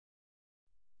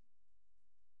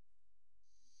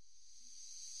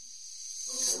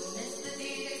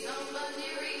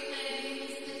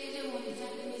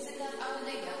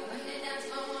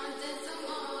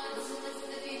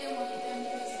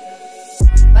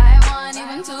one,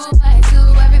 even two by two.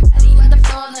 Everybody on the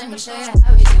floor, let me show you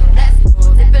how we do. Let's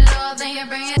go. Dip it low, then you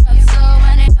bring it up slow.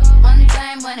 Run it up one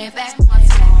time, run it back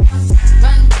once more.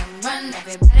 Run, run, run,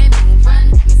 everybody move.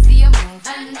 Run, let me see you move.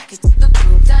 And rock it to the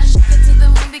groove. Done, rock it till the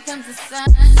moon becomes the sun.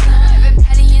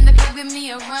 Everybody in the club, give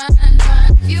me a run.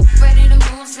 If you ready to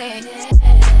move, say yeah.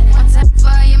 One time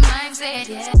for your mind, say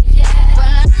yeah, yeah.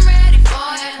 Well, I'm ready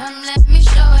for it. Come, let me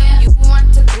show you. You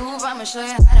want to groove, I'ma show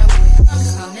you how to move.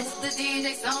 So Mr.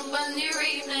 DJ, song on the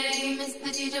replay. Mr.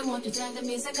 DJ, won't you turn the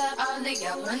music up? All they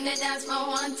got on the dance floor,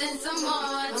 wanting some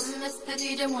more. Mr.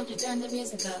 DJ, won't you turn the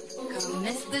music up? Come,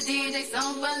 Mr. DJ,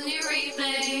 song on the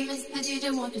replay. Mr.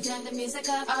 DJ, won't you turn the music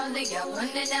up? All they got on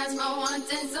the dance floor,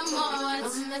 wanting some more.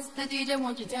 Mr. DJ,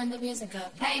 won't you turn the music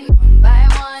up? Hey, one by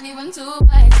one, even two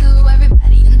by two.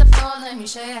 Everybody in the floor, let me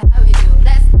show you how we do.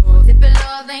 Let's go. Dip it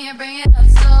low, then you bring it up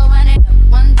slow. Run it up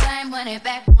one time, run it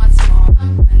back once more.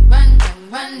 Run, run,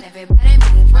 run, everybody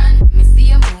move. Run, let me see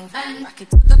you move. And rock it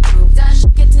to the groove. Done,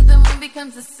 rock it till the moon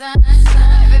becomes the sun.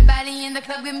 Everybody in the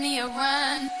club, give me a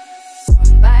run.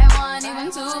 One by one,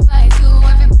 even two by two.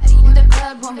 Everybody in the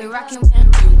club won't be rocking when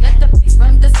I'm through. Let the bass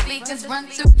from the speakers run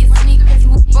through your sneakers.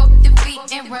 Move both your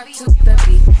feet and run to the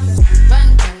beat. Run,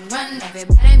 run, run,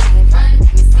 everybody move. Run,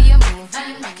 let me see you move.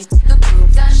 And rock it to the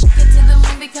groove. Done, rock it till the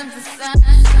moon becomes the sun.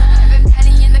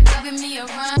 Everybody in the club, give me a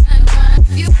run.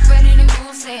 If you ready to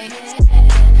move, say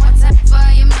yeah. One time for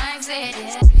your mind, say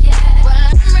yeah. Well,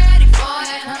 I'm ready for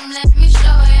it. Come, let me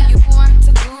show you. You want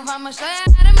to groove, I'ma show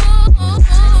you how to move.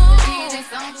 Mr. DJ,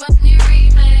 song from the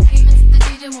replay. Mr.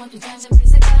 DJ, won't you turn the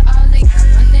music up? All they got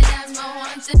on the dance floor,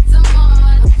 wanting some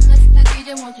more. Mr. DJ,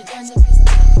 won't you turn the music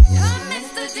up?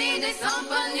 Mr. DJ, song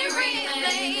from the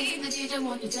replay. Mr. DJ,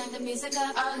 won't you turn the music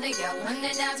up? All they got on the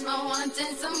dance floor,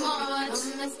 wanting some more.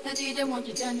 Mr. DJ, won't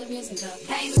you turn the music up?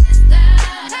 Hey, Mr.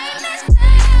 Hey, Mr.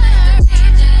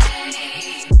 DJ,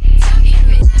 tell me if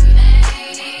it's me.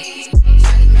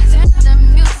 Turn the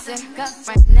music up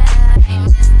right now. Hey,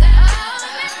 Mr.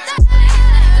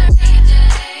 DJ,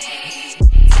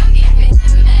 tell me if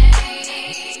it's me.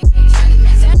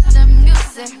 Turn the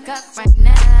music up right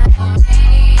now.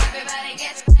 Hey, everybody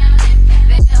gets down if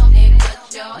you feel me.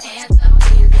 Put your hands up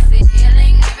to the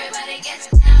ceiling. Everybody gets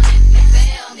down if you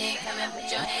feel me. Come and put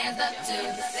your hands up to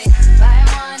the ceiling. By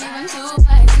one, even two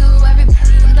by two.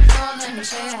 Everybody on the floor, let me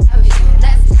show you how we do.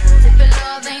 Let's go. Dip it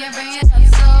low, then you bring it